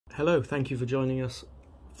Hello, thank you for joining us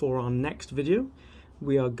for our next video.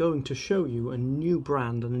 We are going to show you a new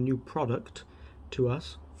brand and a new product to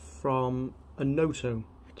us from Onoto.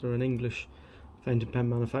 They're an English fountain pen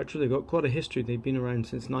manufacturer. They've got quite a history. They've been around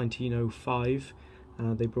since 1905.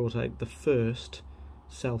 They brought out the first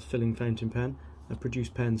self-filling fountain pen. They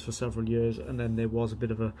produced pens for several years, and then there was a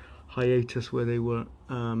bit of a hiatus where they were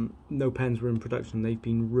no pens were in production. They've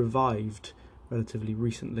been revived relatively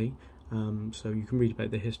recently. So you can read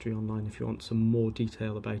about their history online if you want some more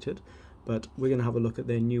detail about it. But we're going to have a look at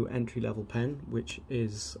their new entry-level pen, which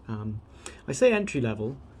is, I say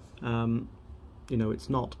entry-level, you know, it's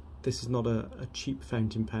not. This is not a cheap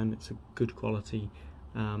fountain pen. It's a good quality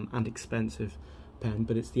and expensive pen,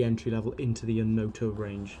 but it's the entry-level into the Onoto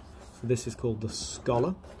range. So this is called the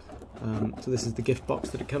Scholar. So this is the gift box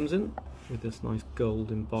that it comes in, with this nice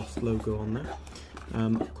gold embossed logo on there.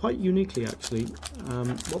 Quite uniquely actually,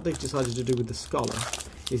 what they've decided to do with the Scholar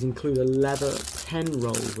is include a leather pen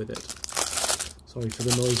roll with it. Sorry for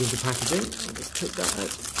the noise of the packaging, I'll just take that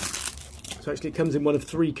out. So actually it comes in one of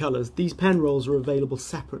three colours. These pen rolls are available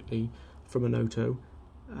separately from Onoto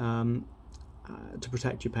to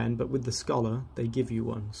protect your pen, but with the Scholar they give you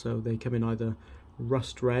one. So they come in either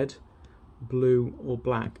rust red, blue or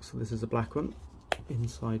black. So this is a black one.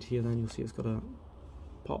 Inside here then you'll see it's got a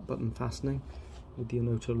pop button fastening with the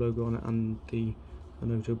Onoto logo on it and the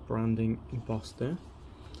Onoto branding embossed there.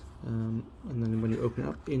 And then when you open it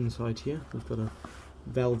up, inside here we've got a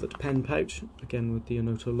velvet pen pouch, again with the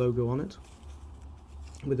Onoto logo on it,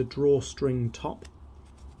 with a drawstring top.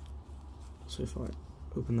 So if I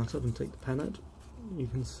open that up and take the pen out, you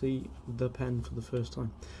can see the pen for the first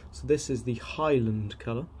time. So this is the Highland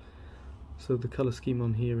colour. So the colour scheme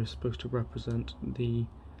on here is supposed to represent the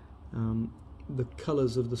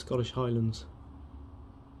colours of the Scottish Highlands.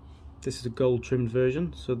 This is a gold trimmed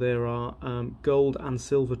version, so there are gold and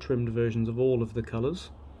silver trimmed versions of all of the colours.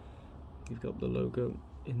 You've got the logo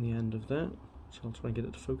in the end of that, which I'll try and get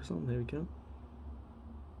it to focus on. There we go.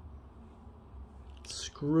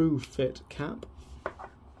 Screw fit cap.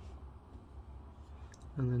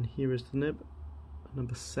 And then here is the nib,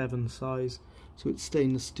 number 7 size. So it's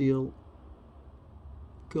stainless steel,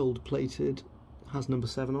 gold plated, has number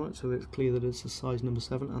 7 on it, so it's clear that it's a size number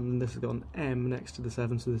 7, and then this has got an M next to the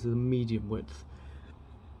 7, so this is a medium width.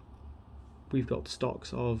 We've got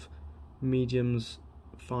stocks of mediums,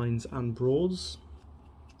 fines and broads.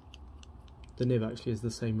 The nib actually is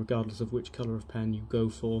the same regardless of which colour of pen you go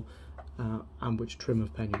for and which trim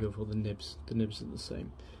of pen you go for. The nibs are the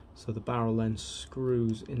same. So the barrel then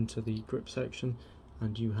screws into the grip section,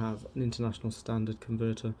 and you have an international standard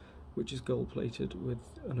converter which is gold plated with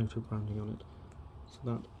Onoto branding on it. So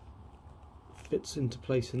that fits into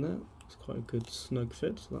place in there. It's quite a good snug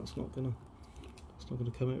fit, so that's not gonna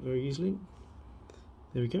come out very easily.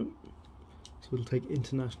 There we go. So it'll take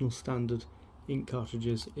international standard ink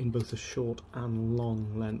cartridges in both a short and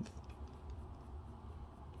long length.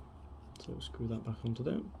 So we'll screw that back onto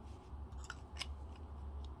there.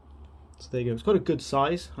 So there you go. It's quite a good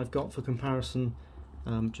size. I've got, for comparison,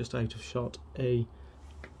 just out of shot, a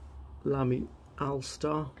Lamy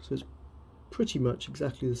Alstar. So it's pretty much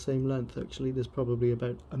exactly the same length actually. There's probably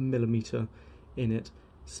about 1 millimetre in it,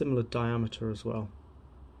 similar diameter as well,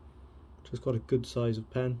 which is quite a good size of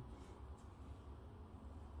pen.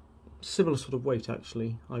 Similar sort of weight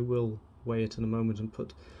actually. I will weigh it in a moment and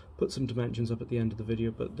put some dimensions up at the end of the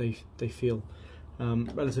video, but they feel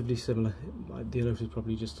relatively similar. The Onoto is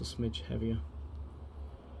probably just a smidge heavier.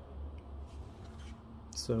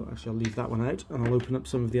 So actually I'll leave that one out and I'll open up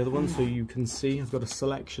some of the other ones so you can see. I've got a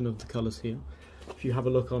selection of the colours here. If you have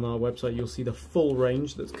a look on our website, you'll see the full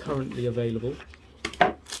range that's currently available.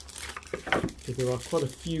 So there are quite a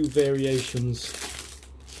few variations.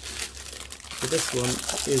 So this one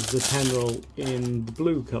is the pen roll in the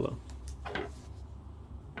blue colour.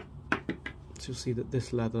 So you'll see that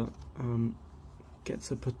this leather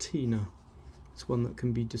gets a patina. It's one that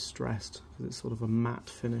can be distressed because it's sort of a matte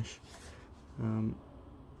finish.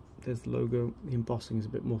 There's the logo. The embossing is a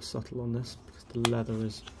bit more subtle on this because the leather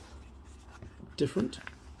is different.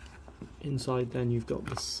 Inside then you've got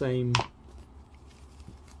the same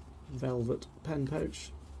velvet pen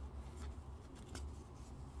pouch.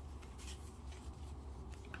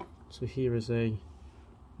 So here is a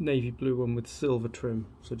navy blue one with silver trim.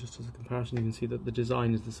 So just as a comparison, you can see that the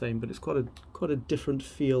design is the same, but it's quite a different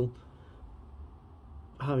feel,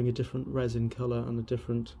 having a different resin colour and a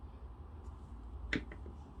different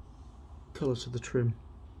colour to the trim.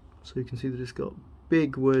 So you can see that it's got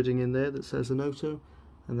big wording in there that says Onoto,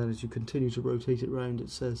 and then as you continue to rotate it round it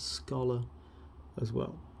says Scholar as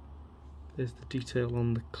well. There's the detail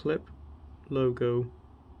on the clip, logo,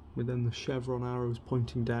 with then the chevron arrows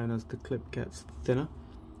pointing down as the clip gets thinner.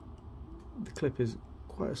 The clip is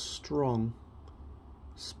quite a strong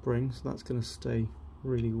spring, so that's going to stay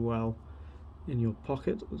really well in your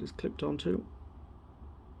pocket as it's clipped onto.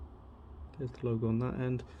 There's the logo on that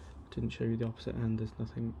end. Didn't show you the opposite end, there's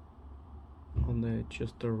nothing on there,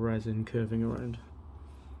 just the resin curving around.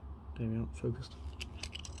 There we are, focused.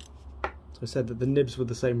 So I said that the nibs were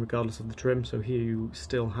the same regardless of the trim, so here you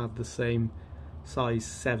still have the same size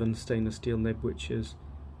 7 stainless steel nib, which is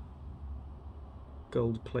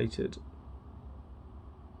gold plated.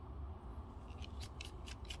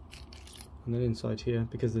 And then inside here,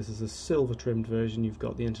 because this is a silver trimmed version, you've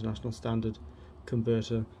got the international standard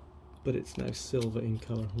converter, but it's now silver in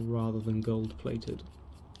colour rather than gold plated.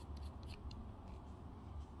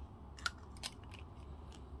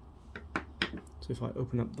 So if I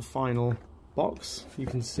open up the final box, you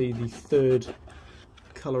can see the third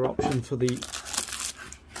colour option for the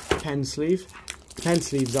pen sleeve. The pen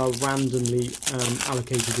sleeves are randomly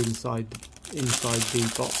allocated inside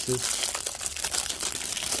the boxes.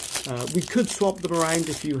 We could swap them around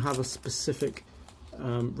if you have a specific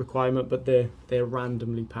requirement, but they're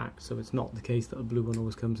randomly packed, so it's not the case that a blue one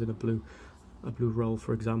always comes in a blue roll,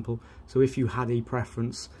 for example. So if you had a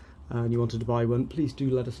preference and you wanted to buy one, please do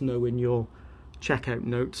let us know in your checkout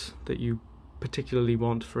notes that you particularly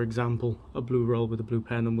want, for example, a blue roll with a blue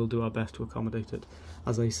pen, and we'll do our best to accommodate it.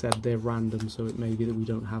 As I said, they're random, so it may be that we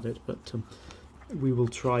don't have it, but we will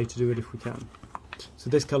try to do it if we can. So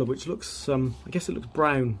this colour, which looks, I guess it looks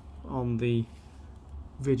brown on the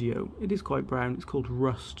video, it is quite brown. It's called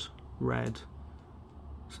rust red,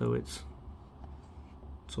 so it's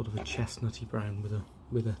sort of a chestnutty brown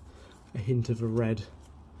with a hint of a red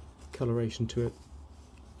coloration to it.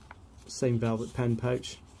 Same velvet pen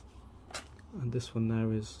pouch, and this one now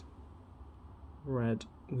is red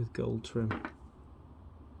with gold trim.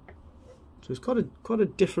 So it's quite a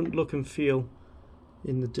different look and feel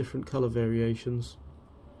in the different colour variations.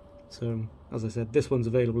 So as I said, this one's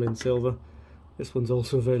available in silver, this one's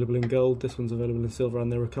also available in gold, this one's available in silver,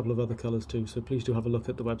 and there are a couple of other colours too, so please do have a look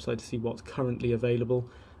at the website to see what's currently available.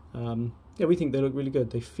 Yeah, we think they look really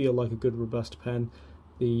good. They feel like a good robust pen.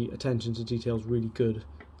 The attention to detail is really good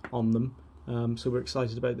on them, so we're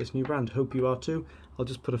excited about this new brand. Hope you are too. I'll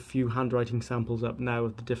just put a few handwriting samples up now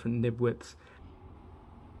of the different nib widths.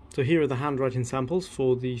 So here are the handwriting samples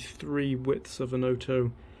for the 3 widths of an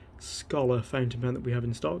Onoto Scholar fountain pen that we have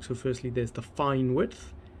in stock. So firstly, there's the fine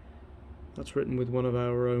width. That's written with one of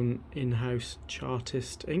our own in-house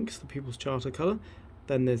Chartist inks, the People's Charter colour.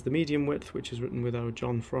 Then there's the medium width, which is written with our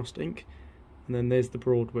John Frost ink. And then there's the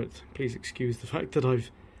broad width. Please excuse the fact that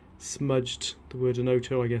I've smudged the word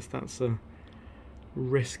Onoto. I guess that's a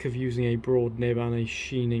risk of using a broad nib and a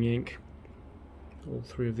sheening ink. All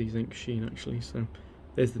 3 of these inks sheen actually, so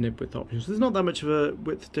there's the nib width options. There's not that much of a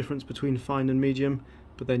width difference between fine and medium,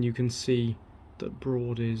 but then you can see that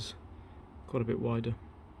broad is quite a bit wider.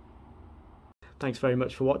 Thanks very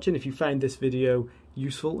much for watching. If you found this video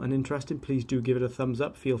useful and interesting, please do give it a thumbs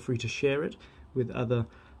up. Feel free to share it with other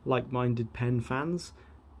like-minded pen fans,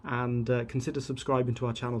 and consider subscribing to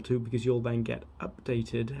our channel too, because you'll then get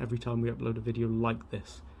updated every time we upload a video like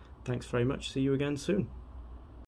this. Thanks very much. See you again soon.